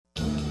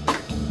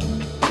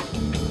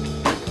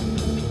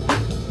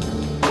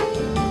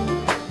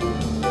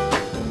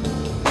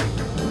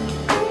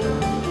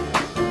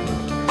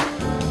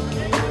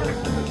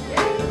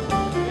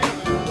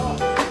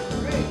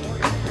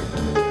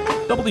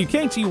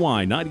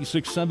WKTY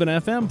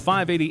 96.7 FM,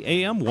 580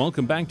 AM.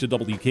 Welcome back to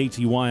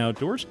WKTY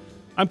Outdoors.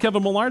 I'm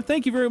Kevin Millard.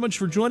 Thank you very much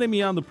for joining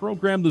me on the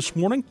program this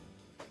morning.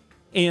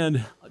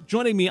 And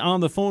joining me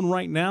on the phone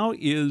right now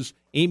is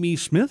Amy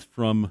Smith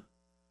from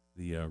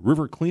the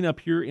River Cleanup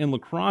here in La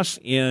Crosse.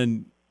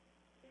 And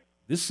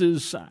this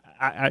is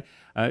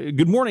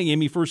good morning,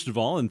 Amy, first of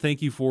all, and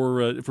thank you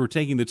for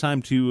taking the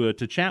time to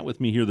chat with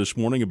me here this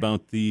morning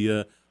about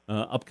the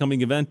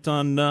upcoming event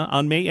on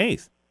May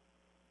 8th.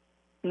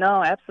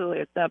 No,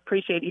 absolutely. I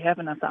appreciate you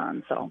having us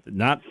on. So,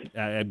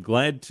 I'm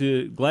glad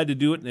to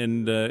do it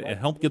and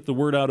help get the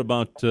word out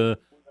about an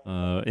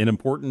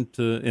important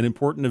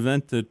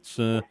event that's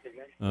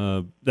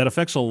that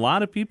affects a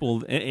lot of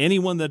people.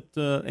 Anyone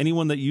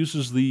that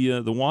uses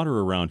the water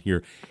around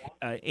here,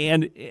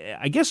 and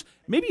I guess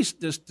maybe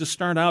just to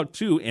start out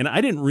too. And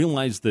I didn't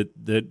realize that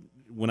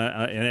when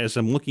as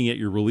I'm looking at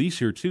your release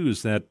here too,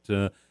 is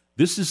that.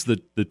 This is the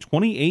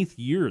 28th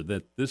year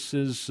that this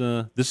has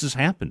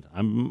happened.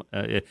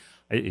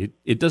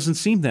 It doesn't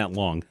seem that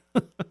long.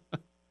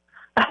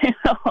 I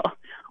know.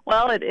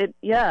 Well,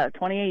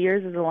 28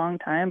 years is a long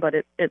time, but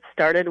it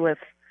started with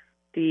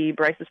the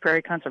Bryce's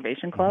Prairie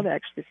Conservation Club.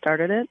 Actually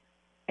started it,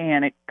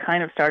 and it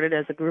kind of started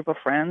as a group of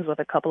friends with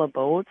a couple of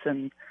boats,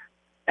 and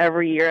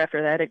every year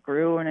after that, it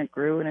grew and it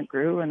grew and it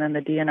grew, and then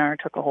the DNR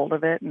took a hold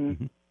of it,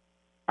 and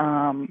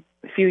a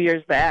few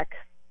years back.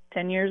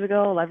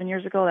 11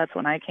 years ago, that's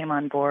when I came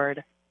on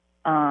board.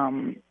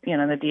 The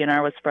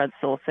DNR was spread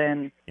so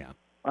thin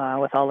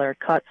with all their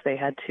cuts, they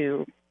had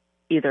to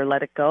either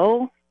let it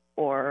go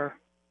or,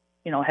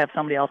 have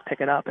somebody else pick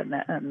it up.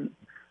 And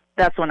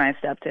that's when I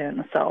stepped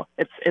in. So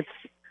it's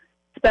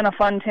been a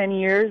fun 10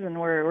 years,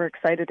 and we're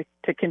excited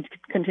to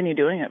continue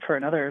doing it for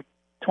another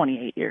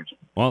 28 years.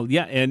 Well,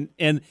 yeah. And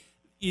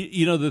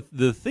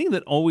the thing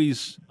that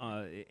always,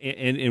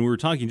 and we were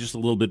talking just a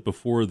little bit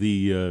before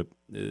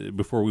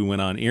before we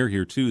went on air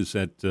here too, is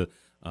that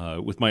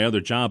with my other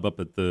job up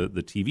at the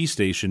TV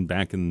station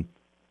back in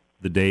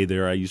the day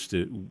there, I used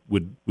to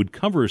would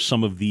cover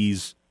some of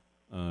these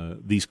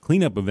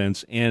cleanup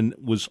events, and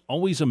was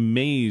always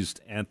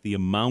amazed at the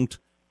amount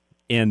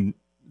and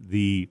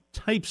the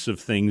types of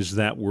things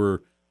that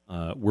were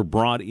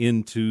brought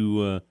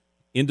into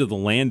the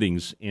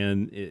landings,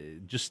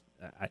 and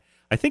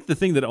I think the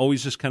thing that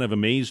always just kind of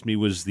amazed me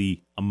was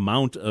the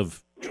amount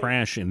of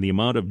trash and the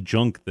amount of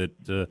junk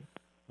that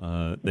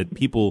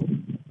people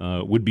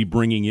would be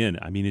bringing in.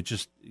 I mean, it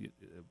just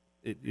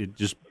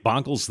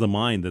boggles the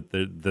mind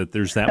that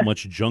there's that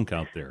much junk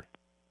out there.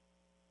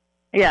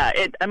 Yeah,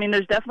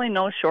 there's definitely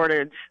no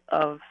shortage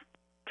of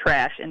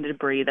trash and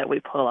debris that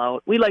we pull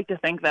out. We like to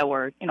think that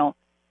we're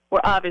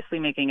obviously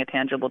making a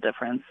tangible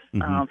difference.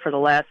 For the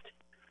last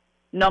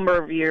number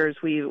of years,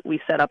 we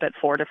set up at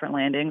 4 different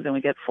landings, and we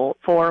get 4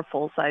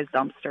 full-size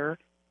dumpsters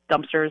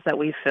that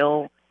we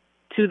fill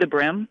to the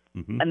brim.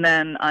 And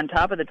then on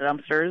top of the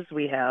dumpsters,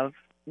 we have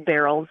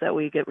barrels that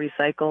we get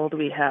recycled.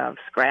 We have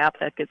scrap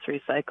that gets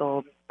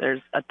recycled.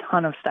 There's a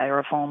ton of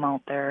styrofoam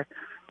out there.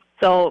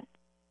 So,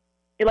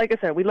 like I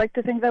said, we like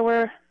to think that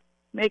we're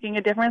making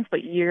a difference,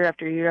 but year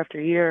after year after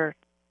year,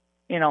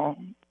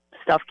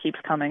 stuff keeps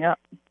coming up.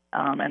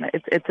 And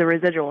it's a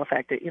residual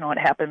effect. It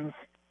happens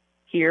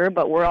here,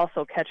 but we're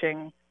also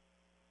catching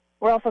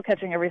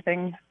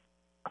everything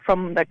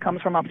that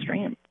comes from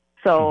upstream.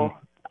 So,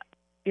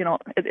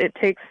 it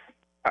takes,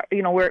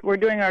 we're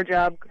doing our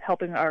job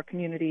helping our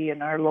community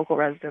and our local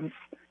residents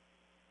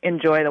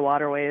enjoy the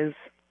waterways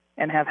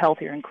and have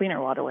healthier and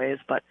cleaner waterways,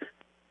 but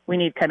we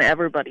need kind of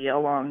everybody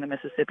along the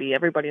Mississippi,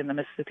 everybody in the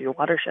Mississippi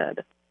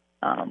watershed.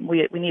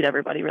 We need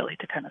everybody really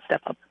to kind of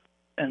step up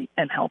and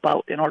help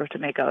out in order to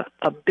make a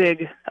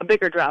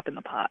bigger drop in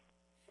the pot.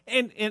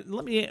 And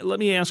let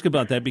me ask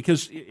about that,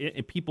 because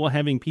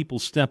having people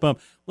step up.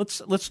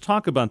 Let's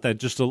talk about that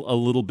just a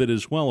little bit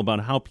as well,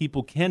 about how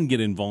people can get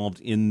involved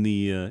in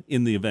the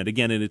event.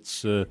 Again, and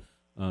it's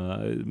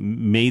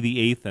May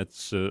the 8th.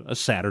 That's a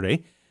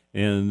Saturday.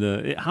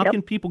 And how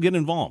can people get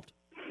involved?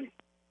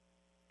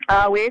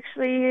 We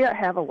actually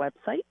have a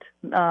website.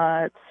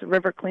 It's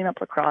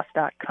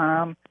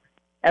rivercleanuplacrosse.com.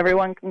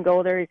 Everyone can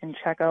go there. You can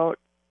check out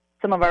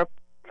some of our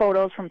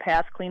photos from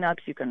past cleanups.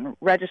 You can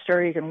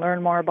register. You can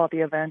learn more about the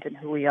event and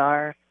who we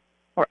are.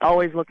 We're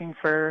always looking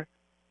for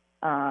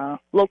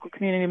local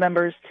community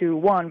members to,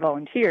 one,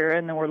 volunteer,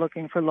 and then we're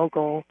looking for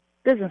local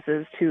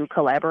businesses to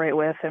collaborate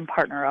with and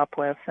partner up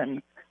with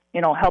and,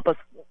 help us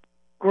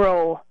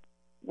grow,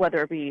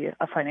 whether it be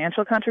a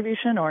financial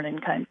contribution or an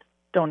in-kind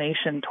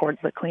donation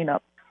towards the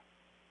cleanup.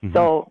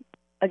 So,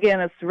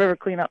 again, it's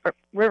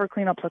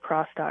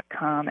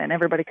rivercleanuplacrosse.com, and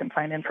everybody can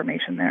find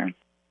information there.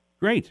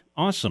 Great.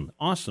 Awesome.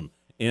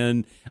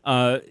 And,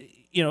 how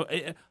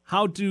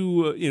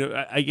do,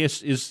 I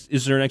guess,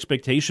 is there an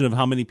expectation of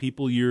how many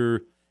people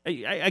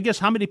I guess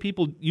how many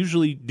people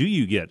usually do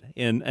you get?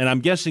 And I'm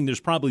guessing there's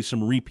probably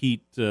some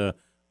repeat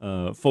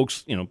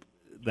folks,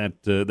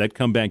 that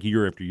come back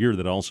year after year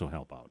that also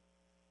help out.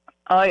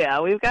 Oh, yeah.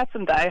 We've got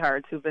some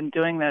diehards who've been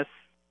doing this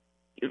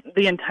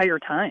the entire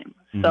time.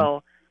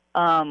 So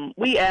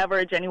We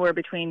average anywhere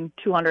between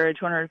 200 and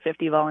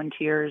 250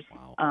 volunteers.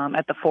 Wow.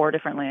 At the 4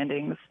 different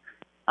landings.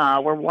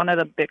 We're one of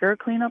the bigger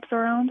cleanups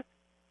around.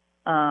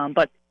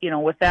 But,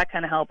 with that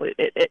kind of help,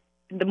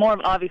 the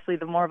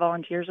more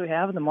volunteers we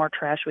have, the more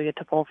trash we get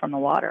to pull from the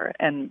water.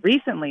 And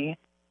recently,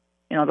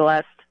 the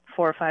last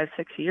 4, 5,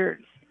 6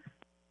 years,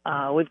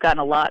 we've gotten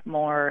a lot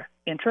more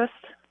interest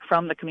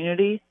from the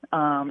community.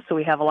 So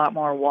we have a lot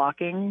more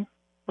walking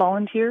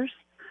volunteers.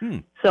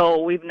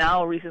 So we've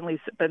now recently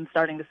been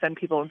starting to send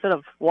people, instead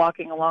of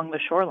walking along the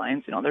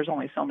shorelines, there's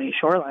only so many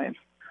shorelines,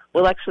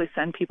 we'll actually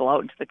send people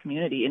out into the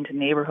community, into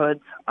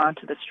neighborhoods,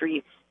 onto the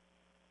streets,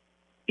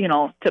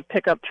 to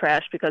pick up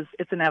trash, because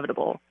it's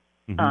inevitable.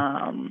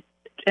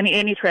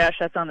 Any trash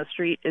that's on the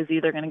street is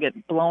either going to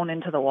get blown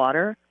into the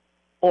water,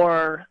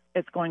 or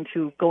it's going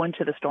to go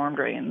into the storm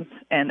drains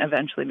and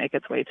eventually make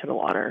its way to the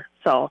water.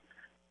 So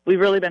we've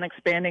really been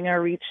expanding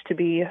our reach to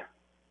be,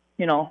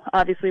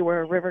 obviously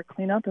we're a river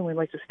cleanup and we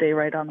like to stay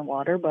right on the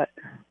water, but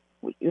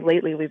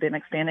lately we've been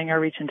expanding our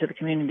reach into the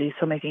community,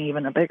 so making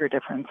even a bigger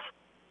difference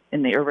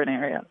in the urban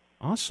area.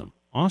 Awesome.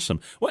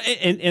 Well,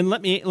 and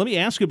let me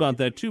ask you about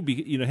that too.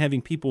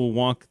 Having people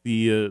walk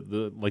the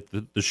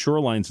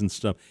shorelines and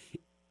stuff.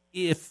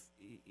 If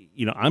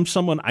I'm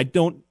someone, I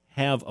don't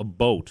have a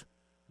boat,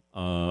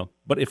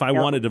 but if I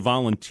wanted to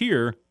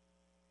volunteer,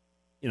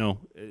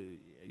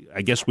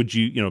 I guess would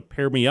you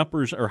pair me up,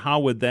 or how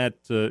would that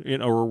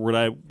or would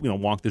I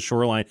walk the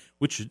shoreline?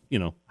 Which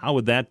how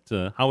would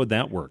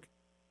that work?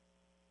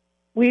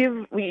 We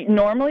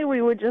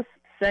normally would just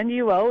send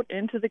you out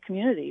into the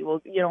community.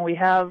 Well, we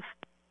have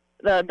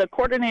the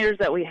coordinators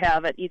that we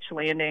have at each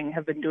landing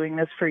have been doing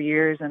this for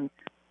years, and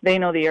they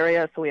know the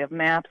area. So we have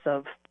maps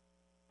of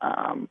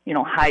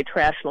high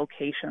trash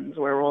locations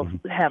where we'll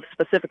have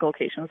specific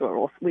locations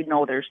where we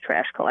know there's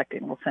trash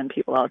collecting. We'll send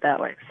people out that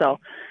way. So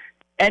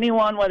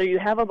anyone, whether you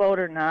have a boat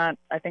or not,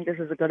 I think this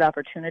is a good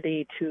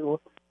opportunity to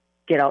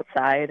get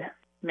outside,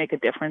 make a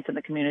difference in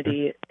the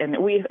community. And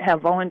we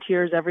have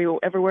volunteers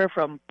everywhere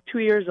from 2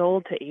 years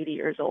old to 80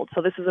 years old.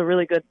 So this is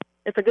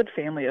it's a good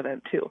family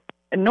event too.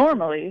 And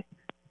normally,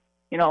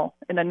 in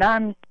a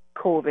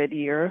non-COVID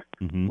year,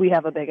 we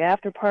have a big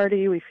after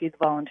party. We feed the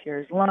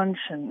volunteers lunch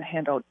and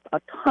hand out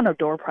a ton of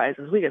door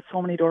prizes. We get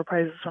so many door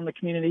prizes from the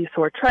community.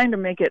 So we're trying to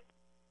make it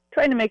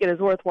as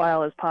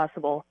worthwhile as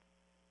possible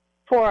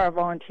for our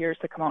volunteers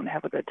to come out and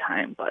have a good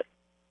time. But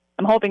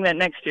I'm hoping that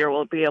next year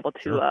we'll be able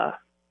to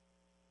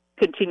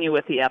continue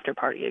with the after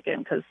party again,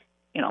 because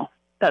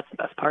that's the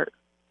best part.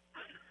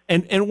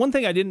 And one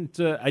thing I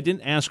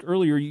didn't ask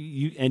earlier,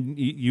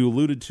 you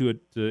alluded to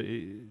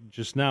it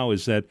just now,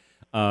 is that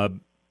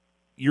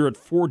you're at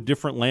 4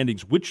 different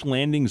landings. Which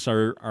landings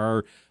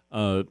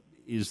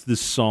is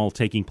this all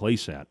taking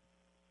place at?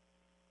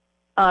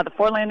 The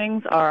 4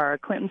 landings are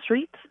Clinton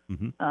Street,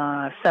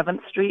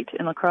 7th Street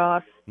in La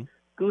Crosse,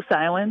 Goose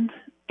Island,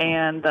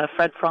 and the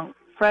Fred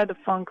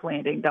Funk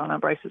Landing down on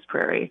Bryce's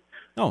Prairie.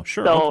 Oh,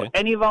 sure. So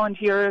any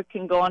volunteer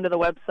can go onto the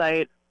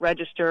website,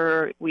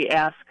 register. We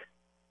ask,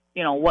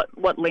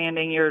 what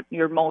landing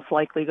you're most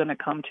likely going to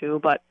come to.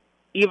 But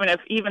even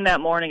that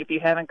morning, if you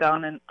haven't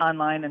gone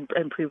online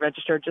and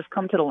pre-registered, just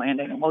come to the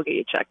landing and we'll get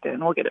you checked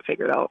in. We'll get it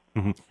figured out.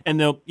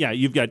 And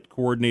you've got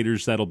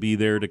coordinators that'll be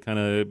there to kind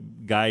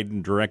of guide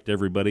and direct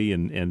everybody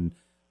and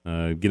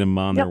get them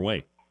on their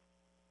way.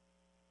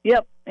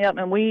 Yep.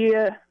 And we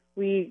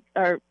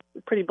are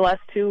pretty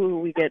blessed too.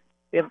 We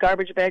have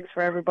garbage bags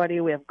for everybody.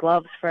 We have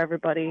gloves for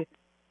everybody.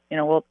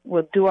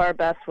 We'll do our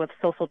best with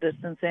social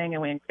distancing,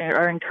 and we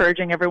are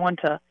encouraging everyone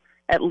to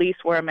at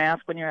least wear a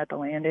mask when you're at the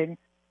landing.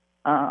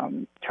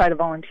 Try to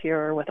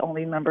volunteer with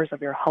only members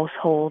of your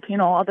household.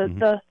 All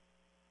the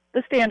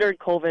standard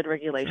COVID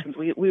regulations.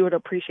 We would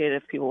appreciate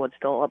it if people would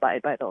still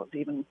abide by those,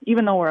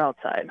 even though we're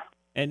outside.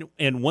 And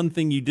one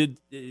thing you did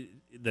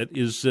that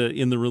is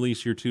in the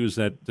release here too is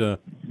that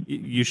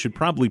you should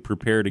probably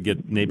prepare to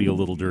get maybe a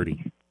little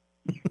dirty.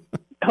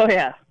 Oh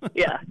yeah,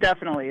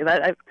 definitely.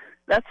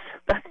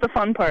 That's the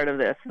fun part of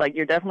this. Like,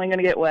 you're definitely going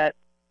to get wet.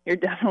 You're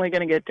definitely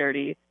going to get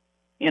dirty.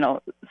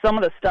 Some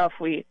of the stuff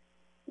we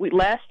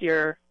last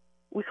year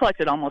we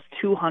collected almost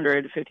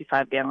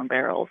 255-gallon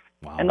barrels.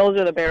 Wow. And those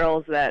are the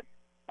barrels that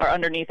are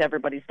underneath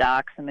everybody's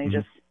docks, and they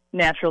just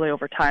naturally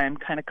over time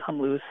kind of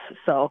come loose.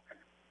 So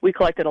we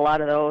collected a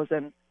lot of those,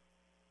 and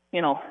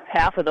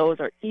half of those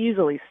are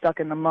easily stuck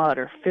in the mud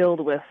or filled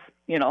with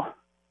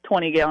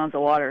 20 gallons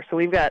of water. So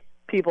we've got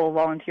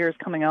volunteers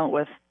coming out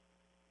with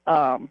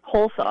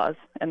hole saws,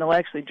 and they'll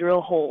actually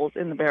drill holes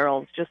in the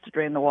barrels just to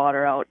drain the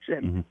water out,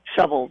 and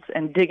shovels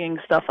and digging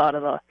stuff out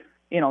of the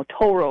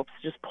tow ropes,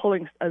 just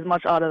pulling as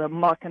much out of the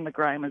muck and the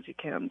grime as you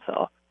can.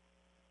 So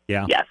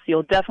yes,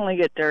 you'll definitely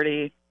get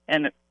dirty,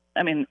 and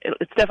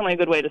it's definitely a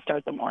good way to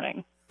start the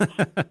morning.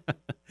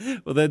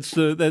 Well, that's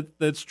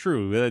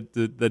true.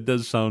 That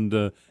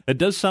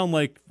does sound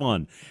like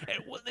fun.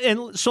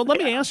 And so let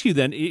me ask you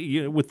then,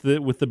 with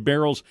the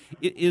barrels,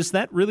 is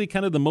that really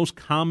kind of the most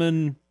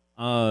common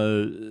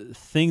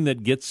thing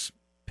that gets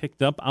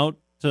picked up out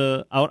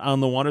on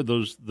the water?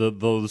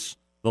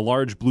 The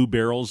large blue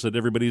barrels that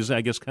everybody's,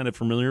 I guess, kind of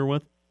familiar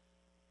with?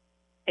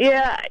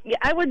 Yeah,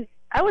 I would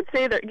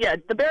say that, yeah,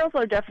 the barrels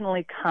are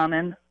definitely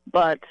common,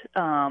 but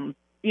the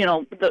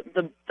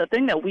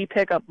thing that we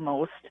pick up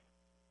most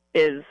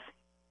is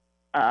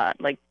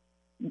like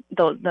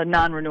the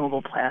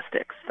non-renewable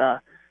plastics,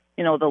 the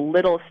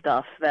little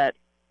stuff that,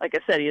 like I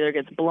said, either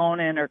gets blown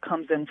in or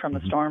comes in from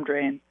the storm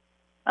drain.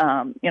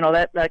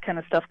 That kind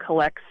of stuff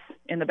collects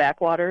in the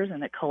backwaters,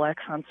 and it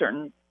collects on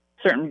certain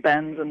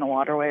bends in the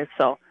waterways.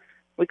 So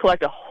we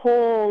collect a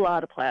whole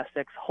lot of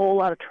plastics, whole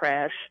lot of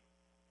trash.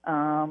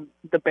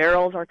 The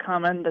barrels are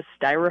common. The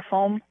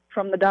styrofoam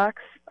from the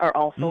docks are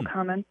also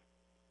common.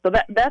 So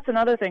that's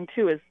another thing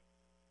too, is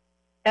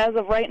as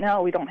of right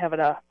now, we don't have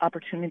an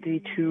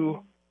opportunity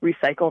to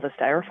recycle the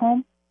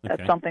styrofoam.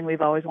 That's something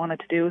we've always wanted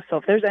to do. So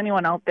if there's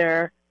anyone out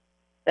there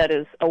that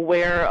is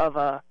aware of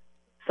a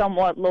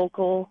somewhat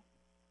local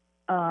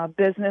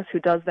business who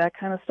does that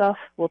kind of stuff,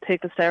 we'll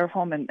take the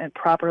styrofoam and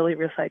properly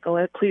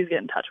recycle it. Please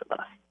get in touch with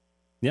us.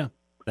 Yeah,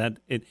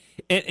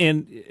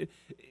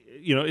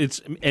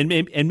 it's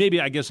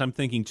maybe I guess I'm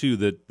thinking too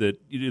that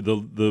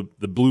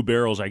the blue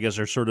barrels I guess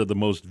are sort of the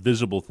most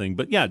visible thing,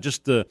 but yeah,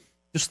 just the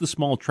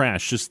small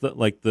trash, just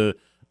the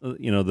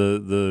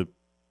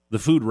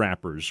food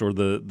wrappers or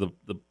the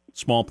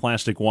small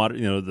plastic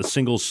water, the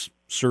single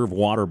serve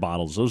water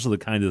bottles. Those are the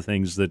kind of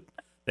things that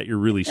you're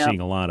really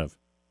seeing a lot of.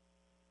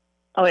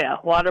 Oh yeah,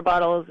 water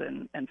bottles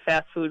and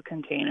fast food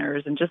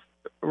containers and just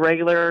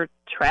regular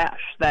trash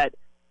that,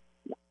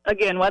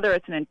 again, whether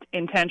it's an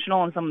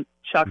intentional and someone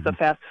chucks a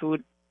fast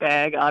food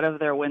bag out of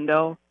their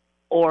window,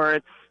 or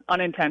it's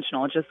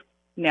unintentional, it just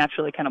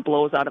naturally kind of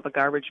blows out of a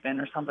garbage bin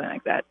or something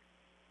like that.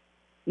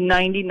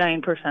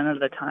 99% of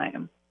the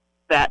time,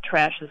 that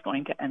trash is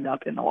going to end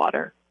up in the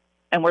water.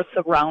 And we're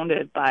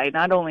surrounded by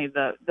not only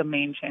the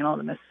main channel of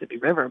the Mississippi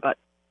River, but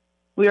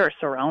we are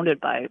surrounded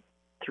by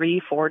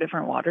 3-4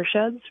 different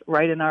watersheds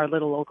right in our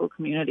little local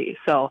community.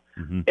 So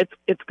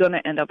it's going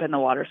to end up in the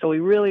water. So we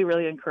really,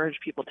 really encourage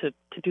people to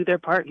do their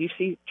part. You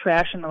see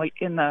trash in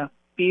the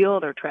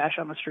field or trash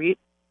on the street,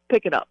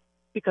 pick it up,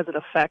 because it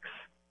affects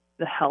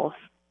the health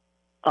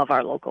of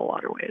our local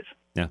waterways.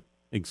 Yeah,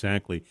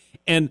 exactly.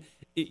 And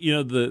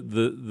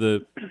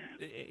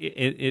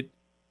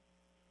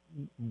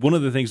one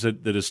of the things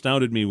that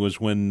astounded me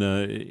was when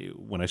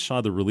I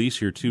saw the release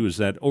here too, is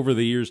that over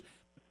the years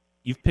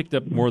you've picked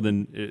up more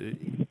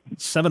than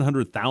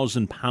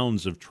 700,000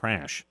 pounds of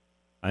trash.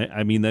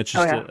 I mean, that's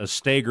just a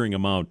staggering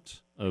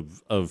amount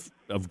of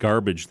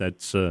garbage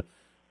that's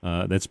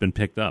been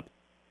picked up.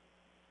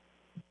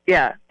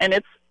 Yeah, and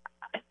it's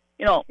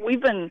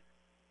we've been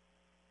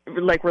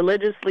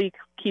religiously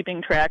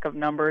keeping track of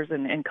numbers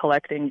and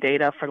collecting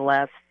data for the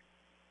last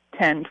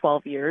 10,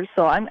 12 years.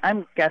 So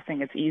I'm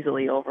guessing it's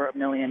easily over 1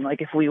 million.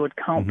 Like if we would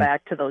count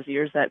back to those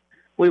years that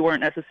we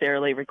weren't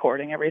necessarily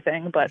recording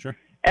everything, but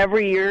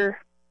every year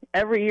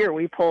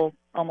we pull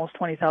almost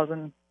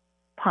 20,000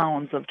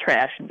 pounds of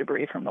trash and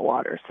debris from the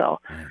water. So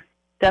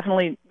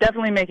definitely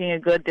making a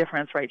good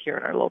difference right here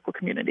in our local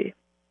community.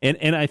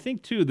 And I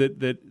think too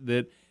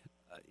that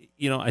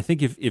I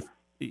think if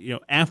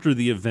after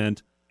the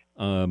event,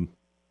 that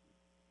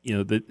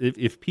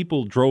if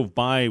people drove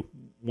by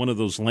one of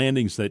those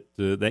landings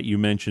that you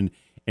mentioned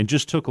and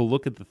just took a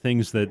look at the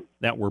things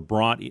that were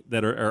brought,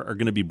 that are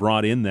going to be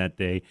brought in that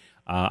day,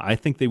 I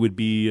think they would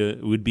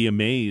be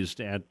amazed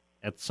at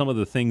some of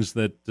the things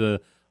that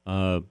the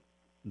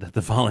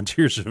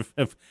volunteers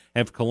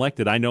have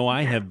collected. I know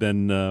I have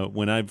been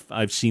when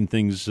I've seen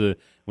things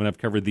when I've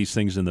covered these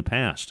things in the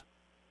past.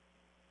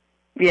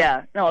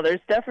 Yeah, no, there's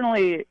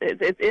definitely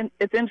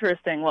it's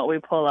interesting what we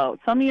pull out.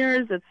 Some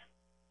years it's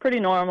pretty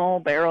normal,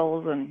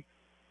 barrels and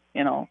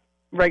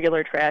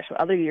regular trash.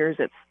 Other years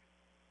it's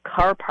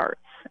car parts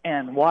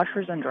and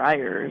washers and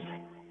dryers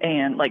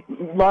and like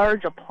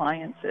large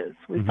appliances.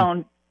 We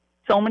found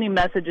so many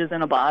messages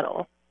in a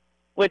bottle,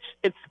 which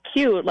it's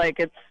cute.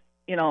 Like it's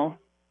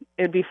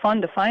it'd be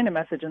fun to find a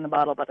message in the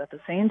bottle, but at the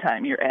same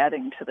time you're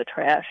adding to the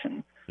trash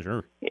and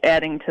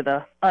adding to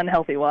the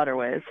unhealthy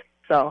waterways.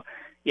 So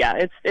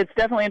yeah, it's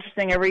definitely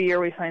interesting. Every year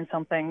we find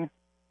something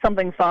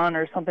fun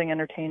or something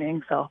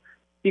entertaining. So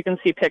you can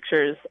see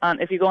pictures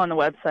if you go on the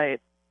website,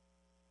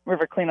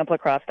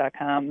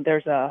 rivercleanuplacrosse.com.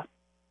 There's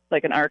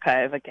an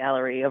archive, a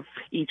gallery of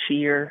each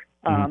year,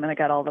 and I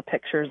got all the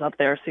pictures up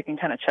there, so you can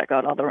kind of check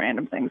out all the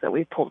random things that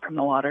we pulled from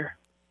the water.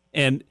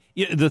 And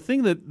the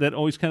thing that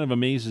always kind of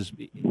amazes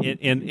me,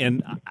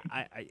 and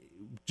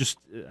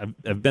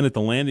I've been at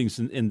the landings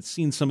and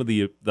seen some of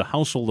the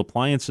household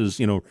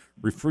appliances,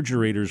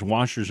 refrigerators,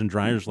 washers, and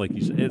dryers, like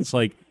you said. It's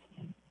like,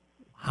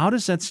 how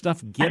does that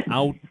stuff get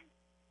out,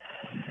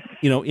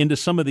 into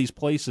some of these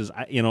places?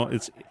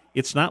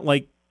 It's not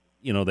like,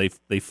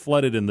 they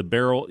flooded in the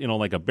barrel,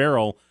 like a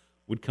barrel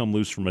would come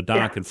loose from a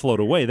dock and float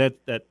away.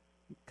 That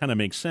kind of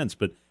makes sense,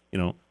 but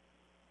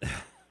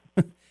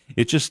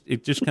it just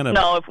kind of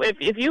no.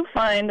 If you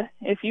find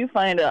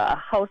a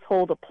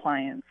household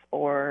appliance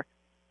or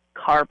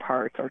car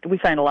parts, or we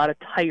find a lot of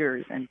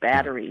tires and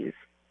batteries,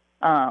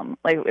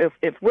 like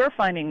if we're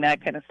finding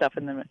that kind of stuff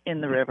in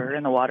the river,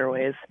 in the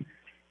waterways,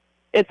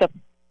 it's a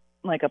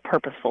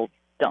purposeful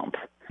dump.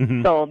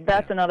 Mm-hmm. So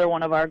that's another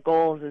one of our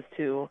goals, is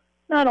to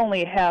not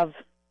only have,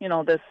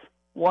 this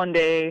one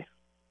day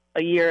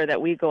a year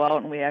that we go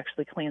out and we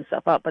actually clean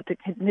stuff up, but to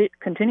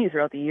continue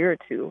throughout the year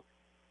to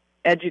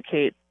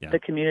educate the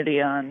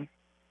community on,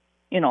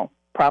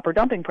 proper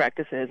dumping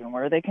practices and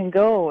where they can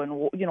go, and,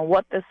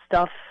 what this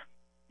stuff,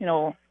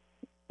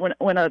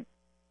 when a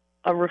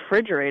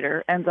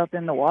refrigerator ends up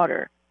in the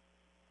water,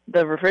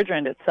 the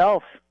refrigerant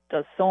itself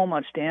does so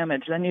much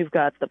damage. Then you've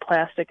got the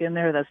plastic in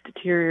there that's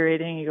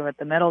deteriorating. You've got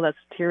the metal that's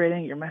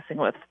deteriorating. You're messing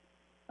with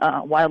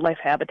wildlife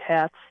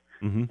habitats.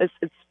 Mm-hmm.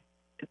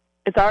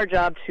 It's our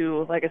job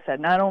to, like I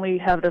said, not only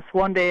have this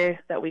one day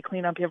that we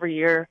clean up every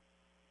year,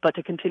 but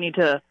to continue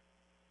to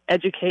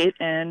educate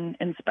and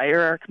inspire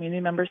our community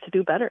members to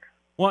do better.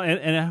 Well,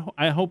 and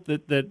I hope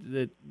that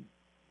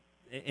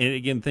and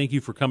again, thank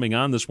you for coming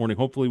on this morning.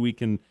 Hopefully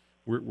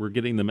we're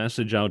getting the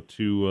message out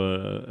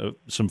to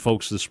some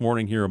folks this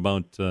morning here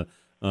about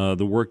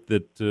the work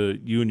that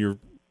you and your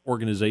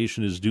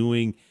organization is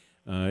doing,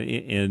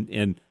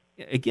 and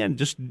again,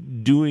 just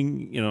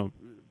doing,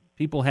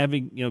 people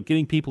having,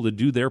 getting people to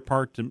do their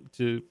part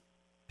to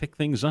pick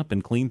things up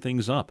and clean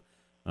things up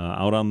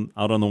out on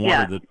the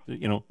water.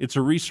 That it's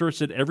a resource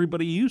that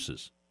everybody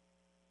uses.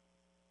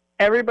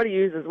 Everybody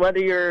uses, whether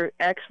you're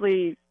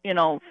actually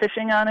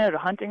fishing on it or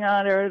hunting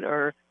on it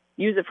or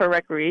use it for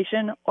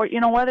recreation, or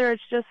whether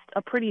it's just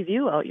a pretty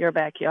view out your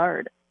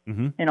backyard.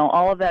 Mm-hmm.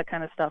 All of that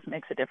kind of stuff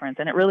makes a difference,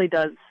 and it really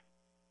does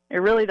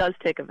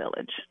take a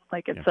village.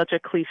 Like, it's such a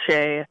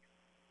cliche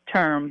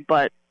term,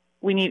 but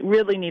we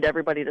really need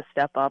everybody to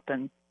step up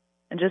and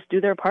just do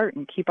their part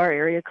and keep our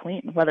area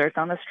clean, whether it's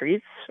on the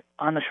streets,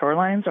 on the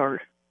shorelines,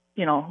 or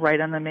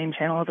right on the main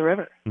channel of the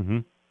river.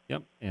 Mm-hmm.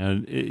 Yep,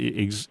 and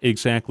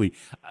exactly.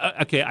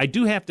 Okay, I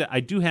do have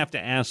to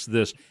ask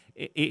this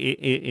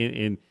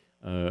in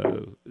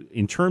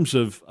terms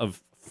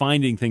of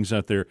finding things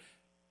out there.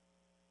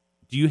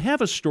 Do you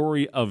have a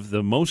story of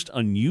the most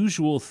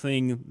unusual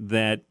thing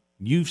that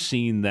you've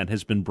seen that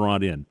has been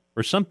brought in,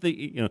 or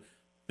something,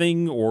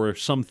 thing or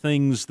some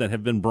things that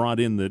have been brought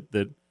in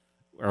that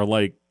are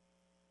like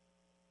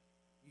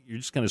you're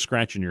just kind of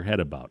scratching your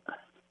head about?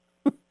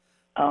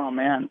 Oh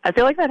man, I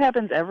feel like that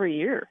happens every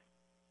year.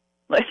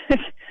 Like,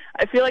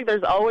 I feel like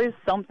there's always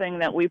something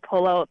that we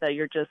pull out that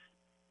you're just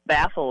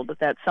baffled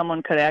that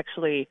someone could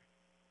actually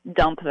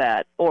dump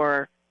that,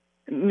 or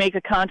make a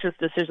conscious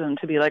decision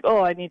to be like,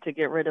 oh, I need to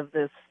get rid of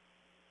this,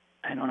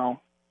 I don't know,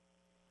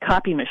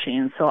 copy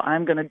machine, so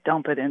I'm going to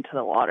dump it into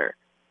the water.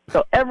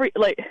 So there's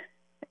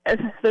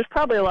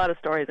probably a lot of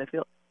stories. I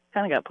feel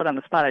kind of got put on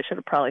the spot. I should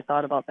have probably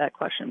thought about that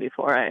question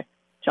before I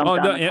jumped on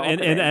the call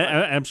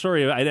today. I'm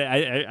sorry.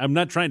 I'm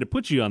not trying to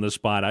put you on the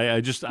spot.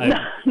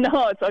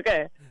 No, it's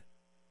okay.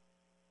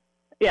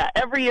 Yeah,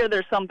 every year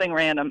there's something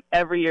random.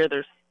 Every year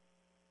there's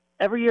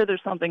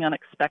something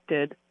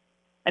unexpected.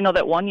 I know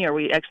that one year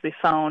we actually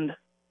found,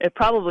 it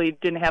probably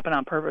didn't happen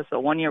on purpose,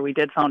 but one year we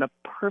did found a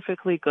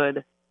perfectly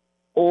good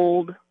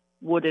old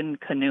wooden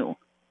canoe.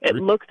 It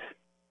looked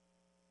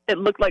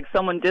like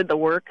someone did the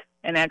work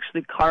and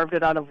actually carved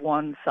it out of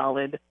one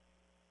solid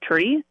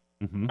tree.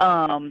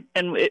 Mm-hmm.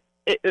 And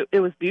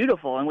it was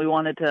beautiful, and we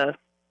wanted to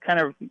kind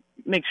of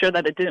make sure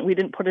that we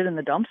didn't put it in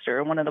the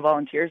dumpster. One of the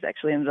volunteers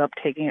actually ended up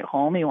taking it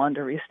home. He wanted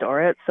to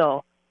restore it.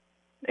 So,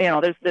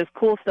 there's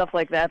cool stuff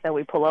like that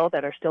we pull out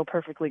that are still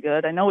perfectly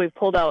good. I know we've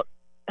pulled out,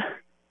 a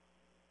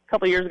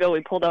couple of years ago,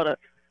 we pulled out a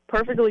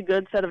perfectly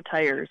good set of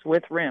tires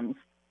with rims.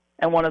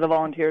 And one of the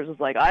volunteers was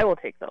like, I will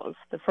take those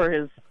for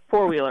his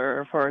four-wheeler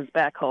or for his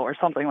backhoe or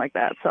something like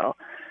that. So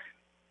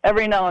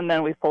every now and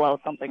then we pull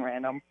out something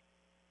random.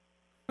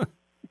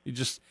 You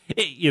just,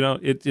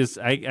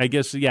 I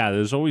guess,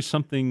 there's always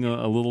something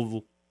a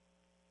little,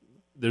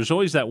 there's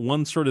always that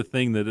one sort of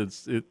thing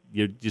that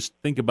you just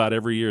think about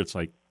every year. It's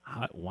like,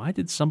 why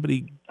did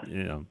somebody,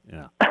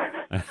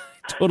 I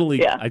totally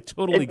get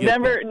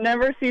that.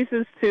 Never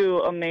ceases to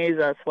amaze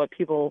us what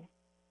people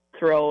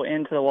throw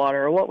into the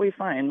water or what we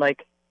find.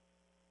 Like,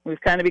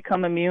 we've kind of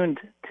become immune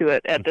to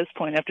it at this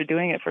point after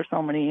doing it for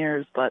so many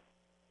years, but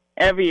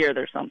every year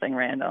there's something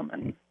random,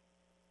 and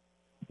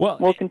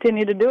we'll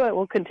continue to do it.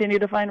 We'll continue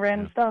to find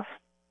random stuff.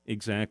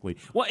 Exactly.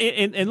 Well,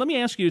 and let me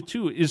ask you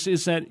too: is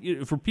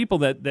that for people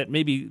that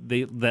maybe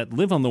that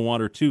live on the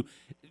water too?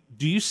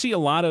 Do you see a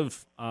lot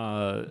of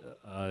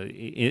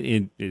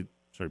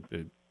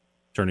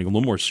turning a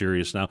little more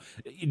serious now?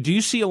 Do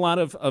you see a lot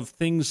of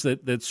things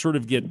that sort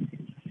of get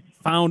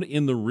found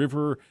in the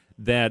river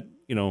that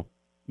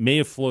may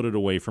have floated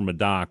away from a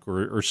dock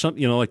or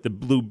something? Like the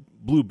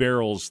blue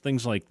barrels,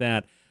 things like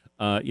that.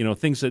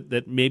 Things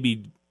that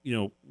maybe.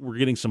 We're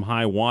getting some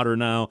high water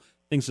now,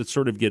 things that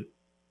sort of get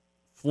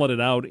flooded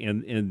out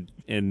and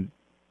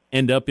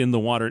end up in the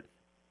water,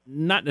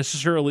 not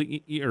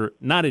necessarily or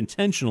not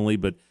intentionally,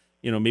 but,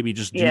 maybe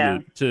just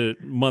due to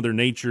Mother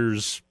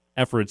Nature's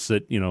efforts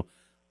that, No,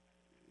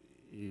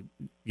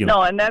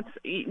 and that's,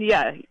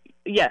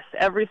 yes,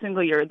 every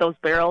single year, those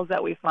barrels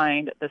that we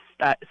find, the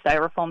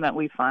styrofoam that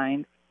we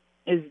find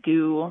is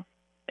due,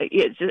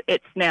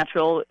 it's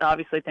natural.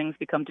 Obviously, things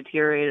become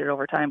deteriorated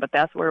over time, but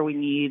that's where we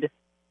need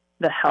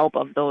the help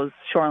of those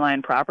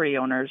shoreline property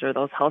owners or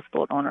those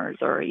houseboat owners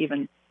or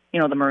even,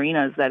 the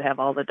marinas that have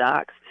all the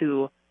docks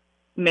to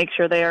make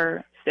sure they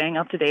are staying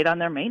up to date on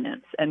their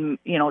maintenance and,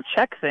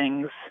 check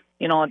things,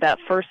 that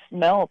first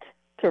melt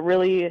to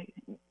really,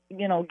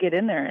 get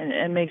in there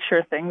and make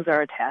sure things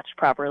are attached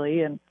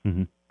properly and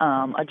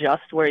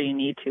adjust where you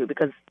need to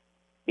because,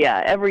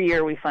 every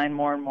year we find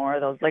more and more of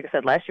those. Like I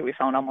said, last year we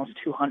found almost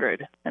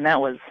 200, and that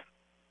was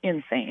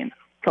insane.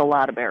 It's a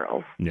lot of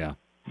barrels. Yeah.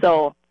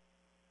 So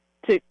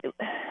to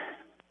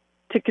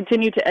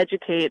continue to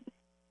educate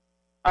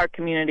our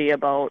community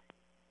about,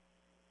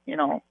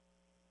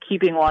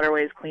 keeping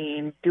waterways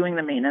clean, doing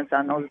the maintenance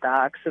on those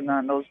docks and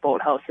on those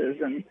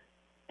boathouses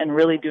and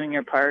really doing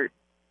your part,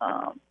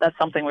 that's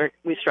something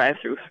we strive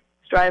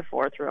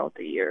for throughout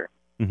the year.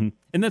 Mm-hmm.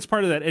 And that's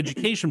part of that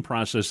education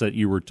process that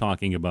you were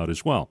talking about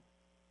as well.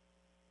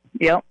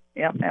 Yep,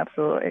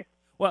 absolutely.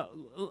 Well,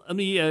 let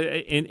me,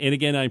 and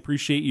again, I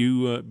appreciate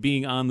you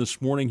being on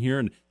this morning here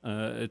and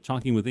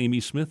talking with Amy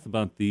Smith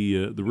about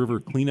the river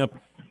cleanup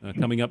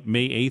coming up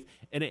May 8th.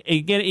 And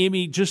again,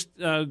 Amy, just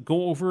go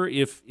over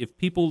if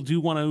people do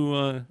want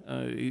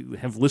to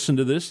have listened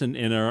to this and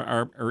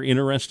are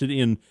interested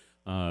in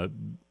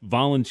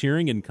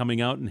volunteering and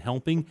coming out and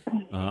helping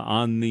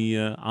on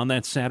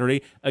that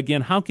Saturday.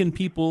 Again, how can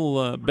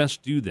people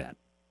best do that?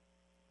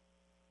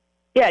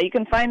 Yeah, you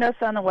can find us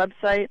on the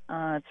website.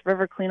 It's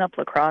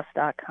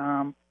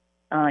rivercleanuplacrosse.com.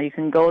 You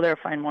can go there,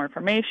 find more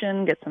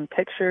information, get some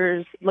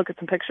pictures, look at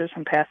some pictures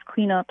from past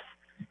cleanups,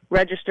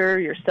 register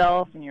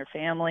yourself and your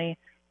family,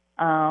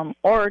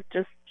 or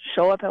just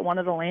show up at one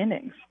of the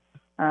landings.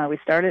 We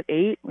start at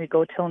 8. We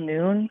go till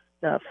noon.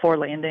 The 4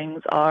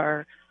 landings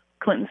are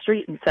Clinton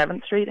Street and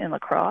 7th Street in La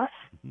Crosse.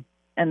 Mm-hmm.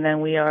 And then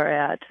we are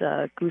at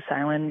Goose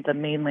Island, the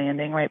main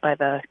landing right by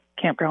the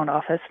campground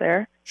office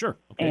there. Sure.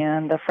 Okay.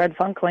 And the Fred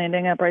Funk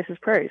landing at Bryce's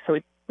Prairie. So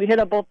we hit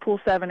up both Pool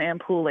 7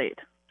 and Pool 8.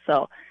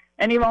 So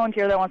any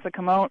volunteer that wants to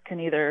come out can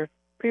either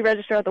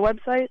pre-register at the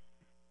website,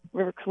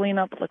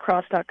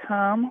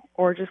 rivercleanuplacrosse.com,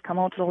 or just come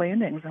out to the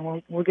landings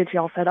and we'll get you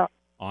all set up.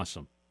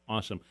 Awesome.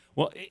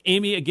 Well,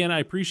 Amy, again, I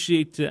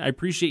appreciate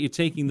you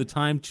taking the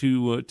time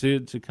to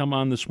come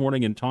on this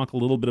morning and talk a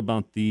little bit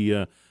about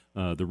the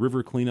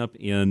river cleanup,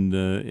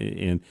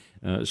 and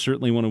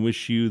certainly want to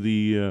wish you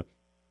the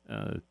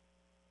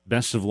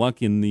best of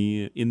luck in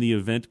the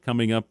event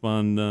coming up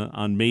on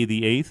May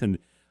the 8th. And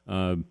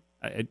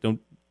I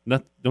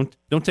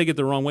don't take it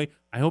the wrong way.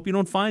 I hope you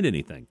don't find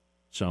anything.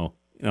 So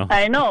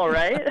I know,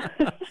 right?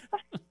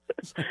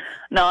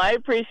 No, I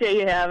appreciate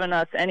you having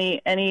us.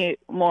 Any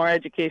more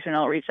education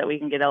outreach that we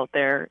can get out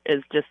there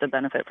is just a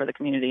benefit for the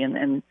community,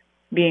 and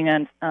being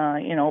on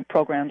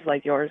programs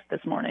like yours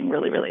this morning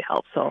really, really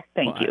helps. So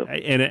thank you.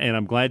 And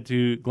I'm glad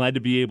to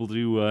be able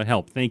to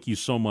help. Thank you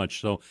so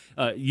much. So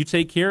you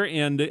take care,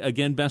 and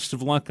again, best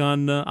of luck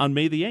on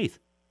May the 8th.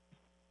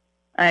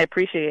 I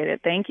appreciate it.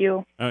 Thank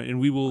you. And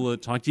we will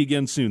talk to you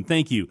again soon.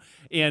 Thank you.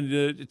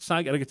 And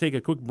I got to take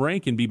a quick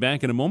break and be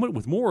back in a moment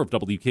with more of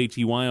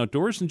WKTY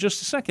Outdoors in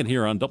just a second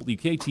here on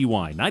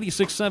WKTY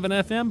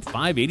 96.7 FM,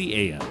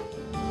 580 AM.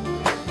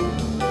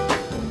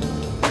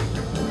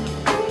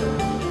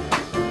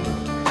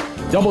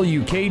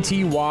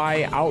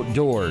 WKTY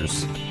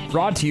Outdoors,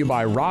 brought to you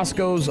by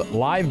Roscoe's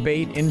Live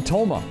Bait in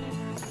Toma.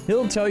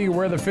 He'll tell you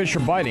where the fish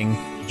are biting.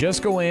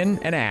 Just go in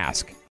and ask.